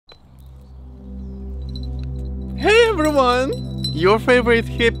everyone! Your favorite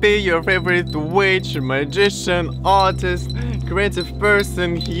hippie, your favorite witch, magician, artist, creative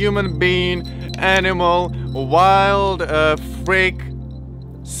person, human being, animal, wild, freak,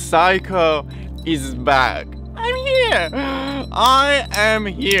 psycho is back. I'm here! I am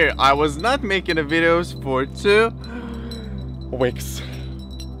here! I was not making the videos for 2 weeks.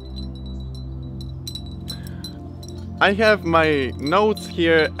 I have my notes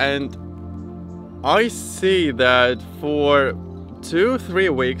here and I see that for 2-3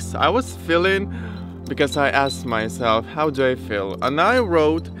 weeks I was feeling, because I asked myself how do I feel, and I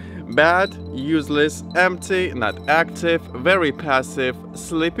wrote bad, useless, empty, not active, very passive,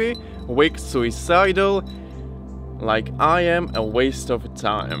 sleepy, weak, suicidal, like I am a waste of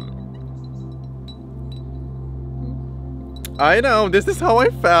time. I know, this is how I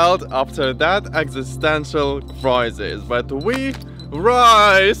felt after that existential crisis, but we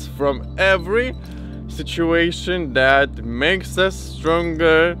rise from every situation that makes us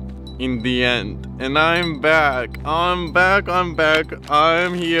stronger in the end. And I'm back, I'm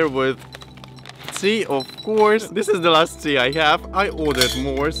here with tea, of course. This is the last tea I have. I ordered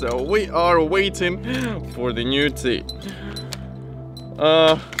more, so we are waiting for the new tea.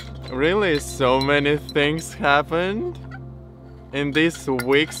 Really, so many things happened in these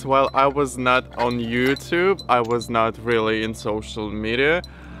weeks while I was not on YouTube. I was not really in social media.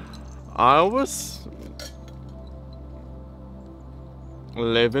 I was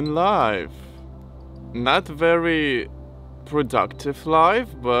living life. Not very productive life,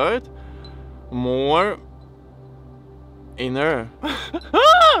 but more inner.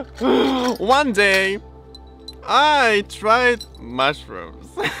 One day, I tried mushrooms.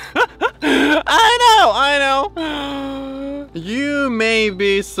 I know. You may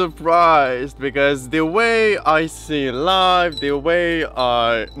be surprised because the way I see life, the way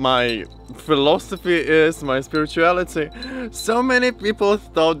my philosophy is, my spirituality, so many people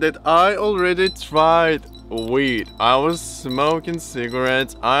thought that I already tried weed. I was smoking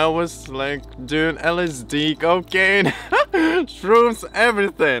cigarettes, I was like doing LSD, cocaine, shrooms,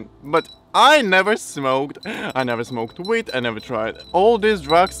 everything. But I never smoked. I never smoked weed. I never tried all these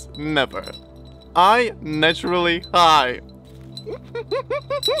drugs. Never. I naturally high.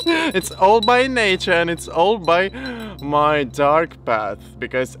 It's all by nature and it's all by my dark path,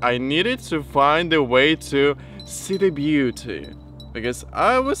 because I needed to find a way to see the beauty, because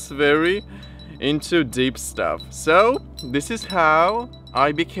I was very into deep stuff. So this is how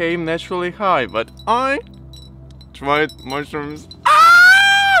I became naturally high. But I tried mushrooms.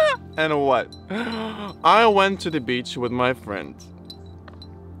 And what? I went to the beach with my friend.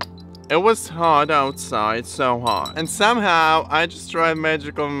 It was hot outside, so hot. And somehow I just tried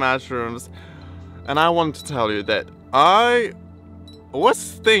magical mushrooms. And I want to tell you that I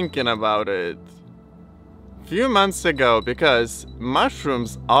was thinking about it a few months ago, because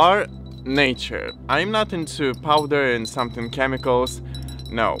mushrooms are nature. I'm not into powder and something chemicals,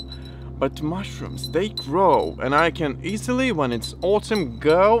 no. But mushrooms, they grow, and I can easily, when it's autumn,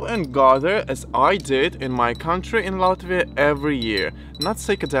 go and gather, as I did in my country in Latvia every year. Not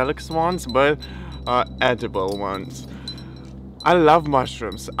psychedelic ones, but edible ones. I love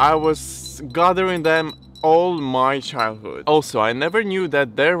mushrooms. I was gathering them all my childhood. Also, I never knew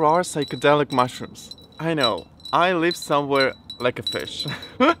that there are psychedelic mushrooms. I know, I live somewhere like a fish.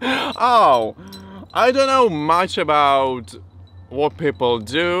 Oh, I don't know much about what people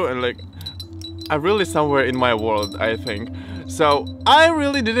do, and like I'm really somewhere in my world, I think. So I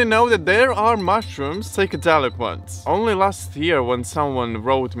really didn't know that there are mushrooms, psychedelic ones. Only last year when someone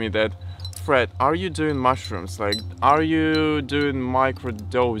wrote me that, Fred, are you doing mushrooms? Like, are you doing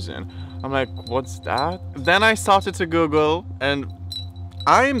microdosing? I'm like, what's that? Then I started to Google, and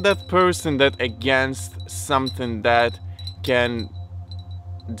I'm that person that against something that can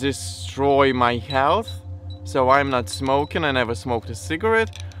destroy my health. So I'm not smoking, I never smoked a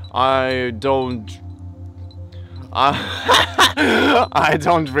cigarette, I don't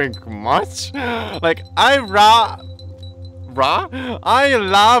drink much. Like, I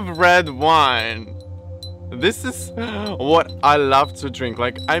love red wine. This is what I love to drink.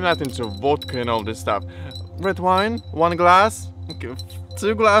 Like, I'm not into vodka and all this stuff. Red wine, 1 glass,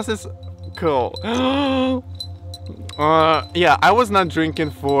 2 glasses, cool. Yeah, I was not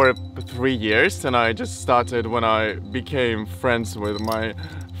drinking for 3 years, and I just started when I became friends with my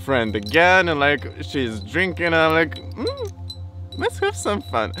friend again, and like, she's drinking, and I'm like, let's have some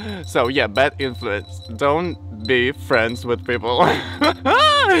fun. So yeah, bad influence. Don't be friends with people.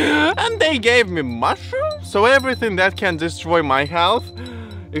 And they gave me mushrooms, so everything that can destroy my health,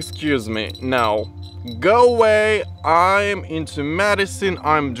 excuse me, no. Go away. I'm into medicine,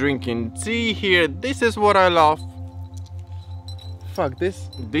 I'm drinking tea here, this is what I love. Fuck,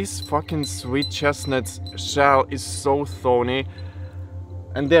 this fucking sweet chestnut shell is so thorny.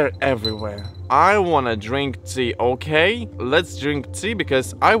 And they're everywhere. I wanna drink tea, okay? Let's drink tea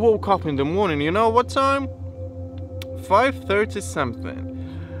because I woke up in the morning, you know what time? 5:30 something.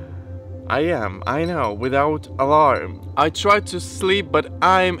 I know, without alarm. I tried to sleep, but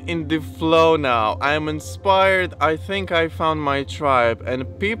I'm in the flow now. I'm inspired. I think I found my tribe, and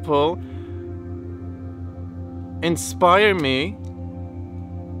people inspire me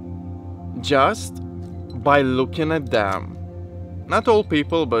just by looking at them. Not all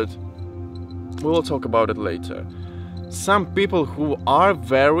people, but we'll talk about it later. Some people who are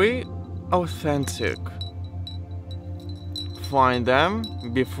very authentic. Find them,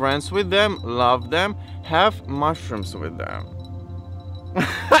 be friends with them, love them, have mushrooms with them.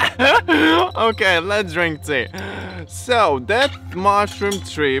 Okay, let's drink tea. So, that mushroom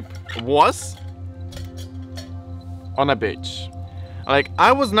trip was on a beach. Like,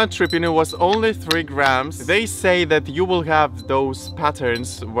 I was not tripping, it was only 3 grams. They say that you will have those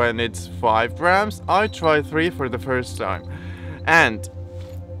patterns when it's 5 grams. I tried 3 for the first time. And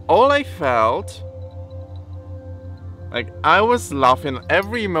all I felt, like, I was laughing.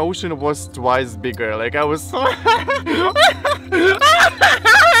 Every emotion was twice bigger. Like, I was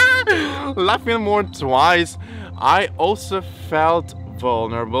laughing more twice. I also felt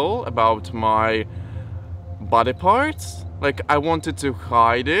vulnerable about my body parts. Like, I wanted to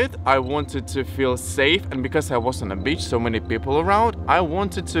hide it, I wanted to feel safe, and because I was on a beach, so many people around, I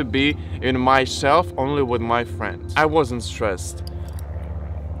wanted to be in myself only with my friends. I wasn't stressed.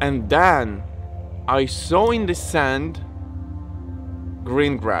 And then I saw in the sand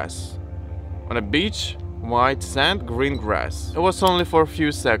green grass. On a beach, white sand, green grass. It was only for a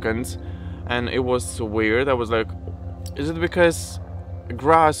few seconds, and it was weird. I was like, is it because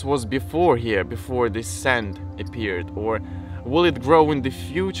grass was before here, before this sand appeared, or will it grow in the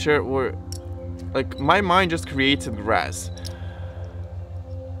future, or like my mind just created grass.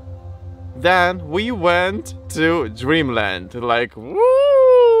 Then we went to Dreamland, like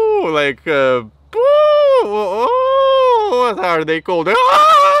woo, like woo, what are they called?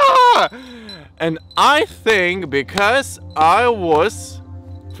 Ah! And I think because I was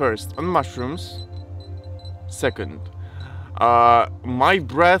first on mushrooms, second, my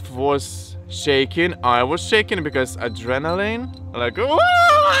breath was shaking. I was shaking because adrenaline, like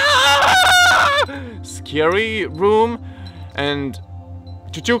scary room, and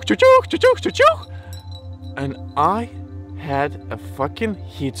and I had a fucking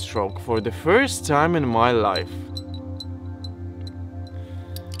heat stroke for the first time in my life.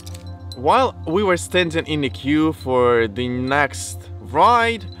 While we were standing in the queue for the next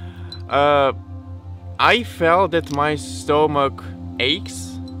ride, I felt that my stomach aches.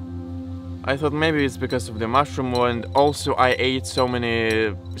 I thought maybe it's because of the mushroom, and also I ate so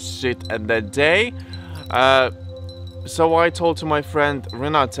many shit at that day. So I told to my friend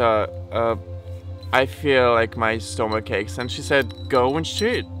Renata, I feel like my stomach aches, and she said, go and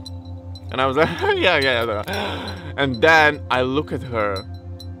shit. And I was like, yeah. And then I look at her,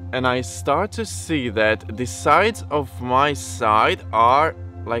 and I start to see that the sides of my side are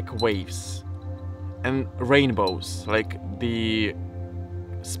like waves and rainbows, like the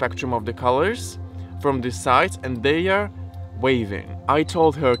spectrum of the colors from the sides, and they are waving. I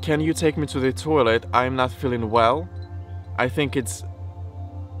told her, can you take me to the toilet? I'm not feeling well. I think it's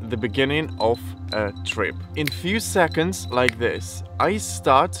the beginning of a trip. In few seconds like this, I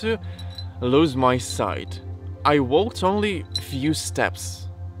start to lose my sight. I walked only a few steps.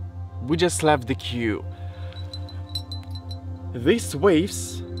 We just left the queue. These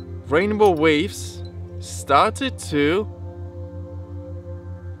waves, rainbow waves, started to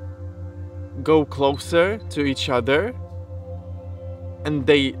go closer to each other, and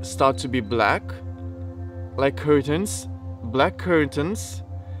they start to be black, like curtains, black curtains,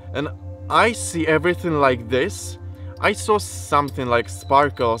 and I see everything like this. I saw something like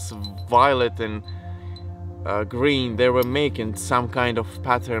sparkles, violet and green. They were making some kind of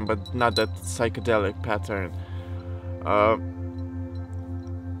pattern, but not that psychedelic pattern.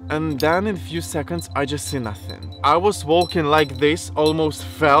 And then in a few seconds I just see nothing. I was walking like this, almost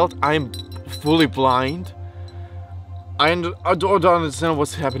felt I'm fully blind. I don't understand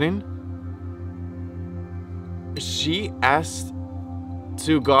what's happening. She asked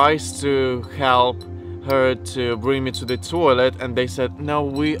 2 guys to help her to bring me to the toilet, and they said, no,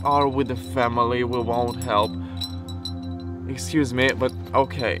 we are with the family, we won't help. Excuse me, but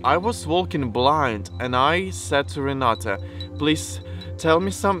okay. I was walking blind, and I said to Renata, please tell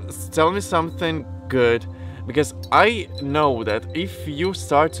me something good, because I know that if you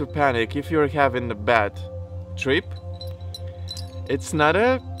start to panic, if you're having a bad trip, it's not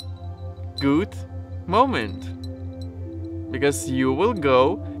a good moment. Because you will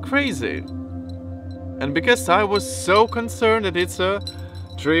go crazy. And because I was so concerned that it's a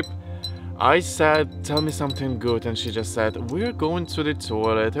trip, I said, tell me something good, and she just said, we're going to the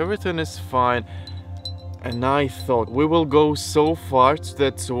toilet, everything is fine. And I thought, we will go so far to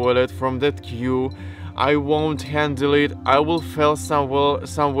the toilet from that queue, I won't handle it, I will fall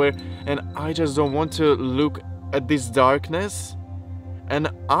somewhere, and I just don't want to look at this darkness. And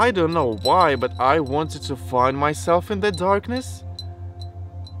I don't know why, but I wanted to find myself in the darkness.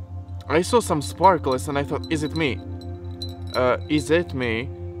 I saw some sparkles and I thought, is it me? Is it me?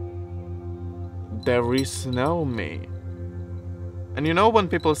 There is no me. And you know when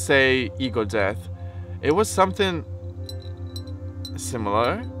people say ego death, it was something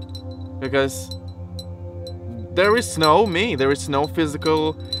similar, because there is no me, there is no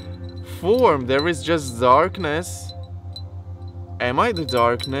physical form, there is just darkness. Am I the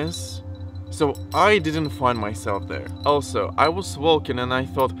darkness? So I didn't find myself there. Also, I was walking and I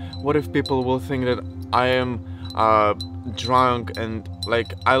thought, what if people will think that I am drunk and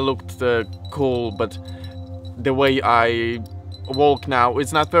like I looked cool, but the way I walk now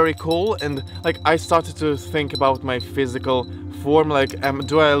is not very cool, and like I started to think about my physical form, like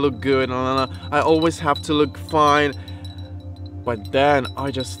do I look good? I always have to look fine. But then I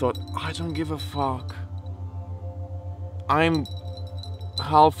just thought, I don't give a fuck. I'm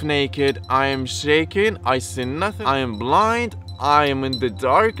half naked, I am shaking, I see nothing, I am blind, I am in the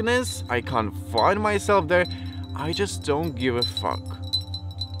darkness, I can't find myself there. I just don't give a fuck.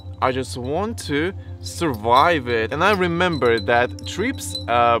 I just want to survive it. And I remember that trips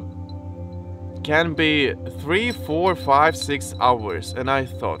can be 3, 4, 5, 6 hours, and I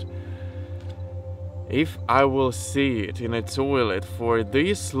thought, if I will see it in a toilet for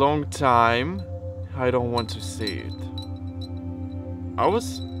this long time, I don't want to see it. I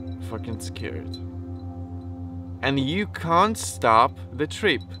was fucking scared. And you can't stop the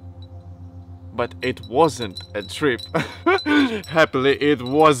trip. But it wasn't a trip. Happily, it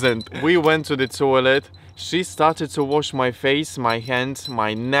wasn't. We went to the toilet. She started to wash my face, my hands,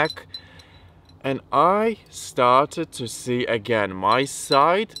 my neck. And I started to see again. My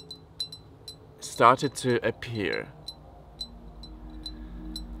side started to appear.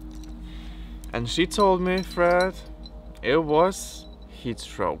 And she told me, Fred, it was heat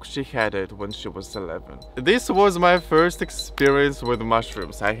stroke. She had it when she was 11. This was my first experience with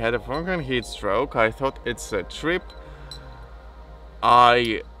mushrooms. I had a fucking heat stroke. I thought it's a trip.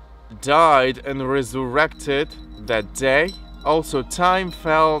 I died and resurrected that day. Also, time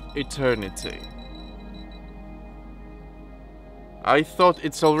felt eternity. I thought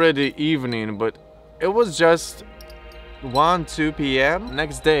it's already evening, but it was just 1, 2 p.m.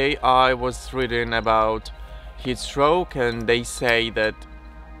 Next day, I was reading about heat stroke, and they say that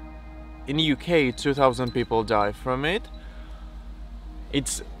in UK 2,000 people die from it.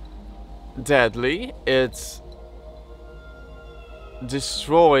 It's deadly, it's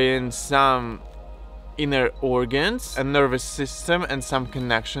destroying some inner organs and nervous system and some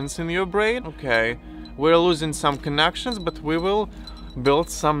connections in your brain. Okay, we're losing some connections, but we will build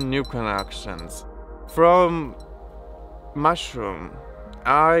some new connections. From mushroom,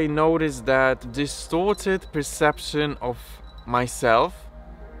 I noticed that distorted perception of myself,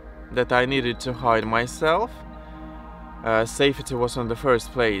 that I needed to hide myself. Safety was on the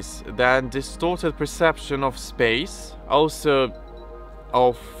first place. Then distorted perception of space, also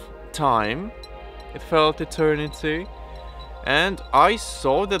of time. It felt eternity. And I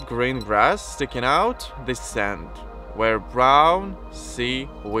saw that green grass sticking out the sand, where brown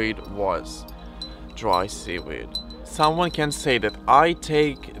seaweed was. Dry seaweed. Someone can say that I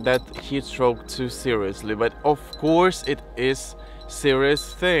take that heat stroke too seriously, but of course it is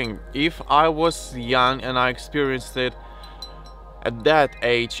serious thing. If I was young and I experienced it at that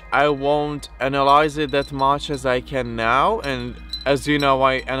age, I won't analyze it that much as I can now. And as you know,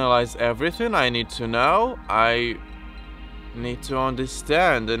 I analyze everything. I need to know, I need to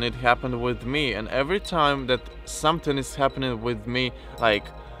understand, and it happened with me. And every time that something is happening with me, like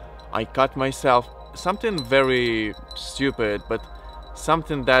I cut myself, something very stupid, but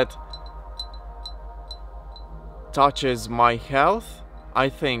something that touches my health, I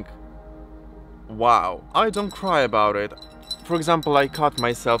think, wow. I don't cry about it. For example, I cut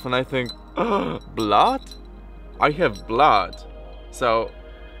myself and I think, blood? I have blood. So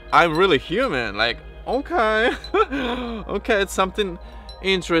I'm really human, like, okay. Okay, it's something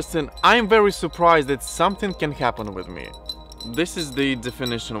interesting. I'm very surprised that something can happen with me. This is the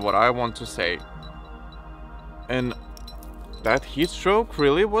definition of what I want to say. And that heat stroke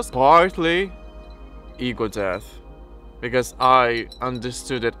really was partly ego death. because I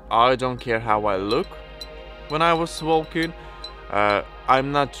understood that I don't care how I look when I was walking.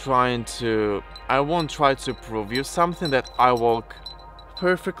 I'm not trying to... I won't try to prove you something that I walk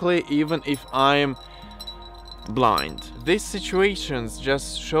perfectly even if I'm blind. These situations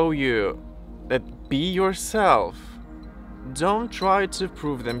just show you that be yourself. Don't try to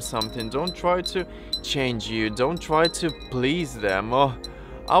prove them something. Don't try to change you. Don't try to please them. Oh,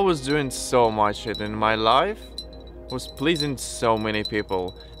 I was doing so much shit in my life. I was pleasing so many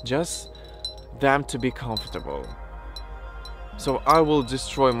people. Just them to be comfortable. So I will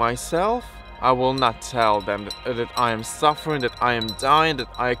destroy myself. I will not tell them that I am suffering, that I am dying, that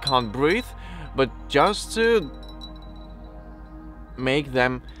I can't breathe, but just to make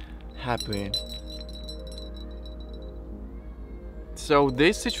them happy. So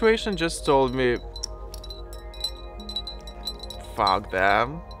this situation just told me, fuck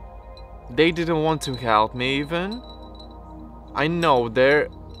them. They didn't want to help me even. I know there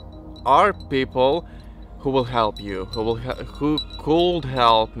are people who will help you, who could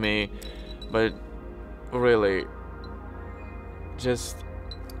help me, but really, just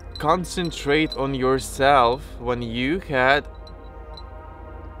concentrate on yourself when you had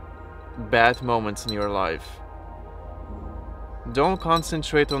bad moments in your life. Don't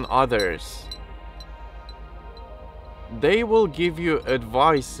concentrate on others. They will give you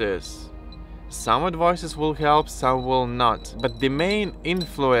advices. Some advices will help, some will not. But the main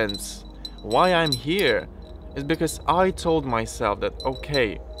influence why I'm here is because I told myself that,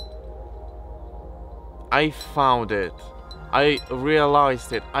 okay, I found it. I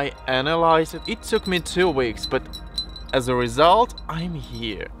realized it. I analyzed it. It took me 2 weeks, but as a result, I'm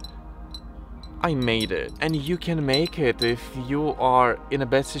here. I made it. And you can make it if you are in a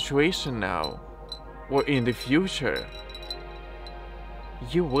bad situation now. Or in the future.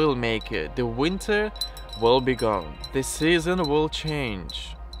 You will make it. The winter will be gone. The season will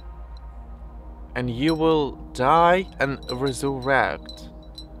change. And you will die and resurrect.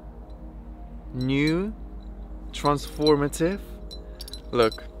 New, transformative.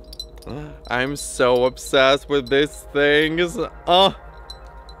 Look, I'm so obsessed with these things. Oh,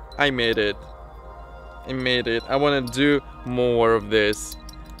 I made it. I made it. I want to do more of this.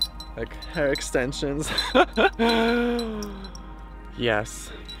 Like hair extensions.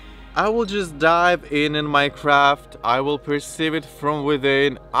 Yes. I will just dive in my craft. I will perceive it from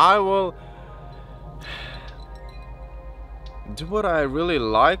within. I will do what I really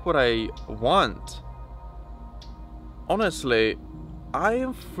like, what I want. Honestly, I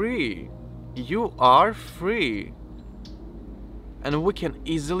am free. You are free. And we can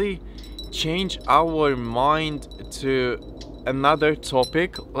easily change our mind to another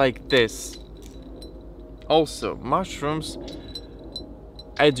topic like this. Also, mushrooms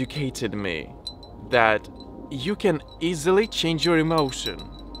educated me that you can easily change your emotion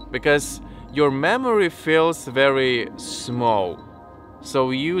because your memory feels very small,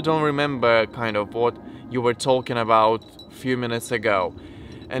 so you don't remember kind of what you were talking about a few minutes ago.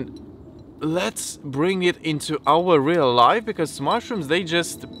 And let's bring it into our real life, because mushrooms, they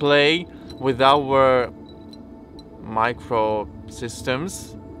just play with our micro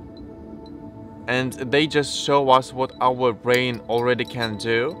systems and they just show us what our brain already can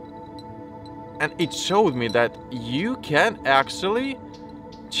do. And it showed me that you can actually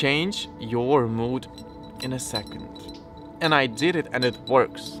change your mood in a second. And I did it and it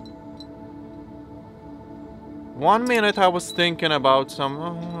works. 1 minute I was thinking about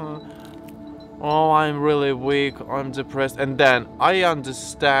oh, I'm really weak, I'm depressed. And then I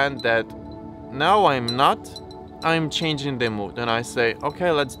understand that no, I'm not. I'm changing the mood and I say,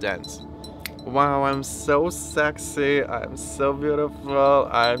 okay, let's dance. Wow, I'm so sexy, I'm so beautiful,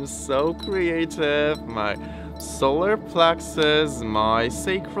 I'm so creative. My solar plexus, my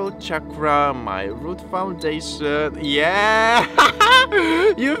sacral chakra, my root foundation. Yeah!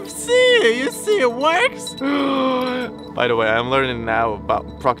 You see, it works? By the way, I'm learning now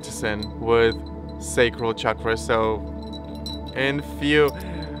about practicing with sacral chakra, so in few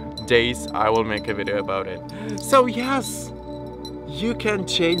days I will make a video about it. So yes, you can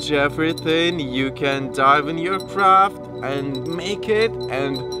change everything. You can dive in your craft and make it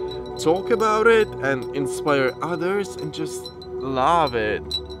and talk about it and inspire others and just love it,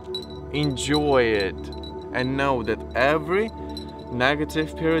 enjoy it, and know that every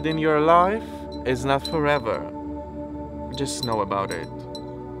negative period in your life is not forever. Just know about it.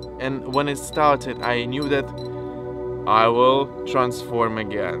 And when it started, I knew that I will transform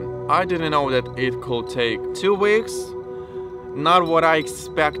again. I didn't know that it could take 2 weeks. Not what I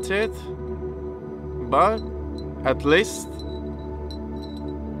expected, but at least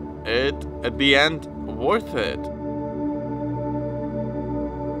it, at the end, worth it.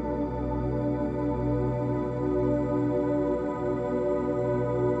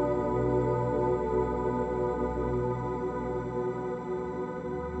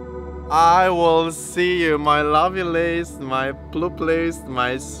 I will see you, my lovelies, my plooplies,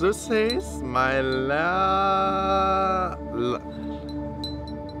 my sussies, my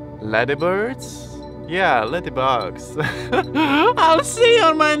ladybirds? Yeah, ladybugs. I'll see you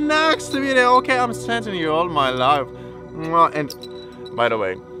on my next video. Okay, I'm sending you all my love. And by the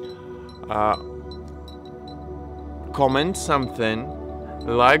way, comment something,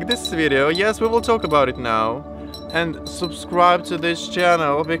 like this video. Yes, we will talk about it now. And subscribe to this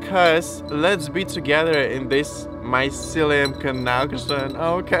channel, because let's be together in this mycelium connection,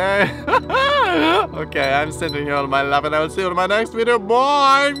 okay? Okay, I'm sending you all my love, and I will see you in my next video.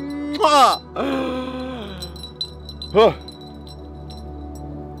 Bye!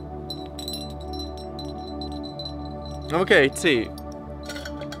 Okay, tea.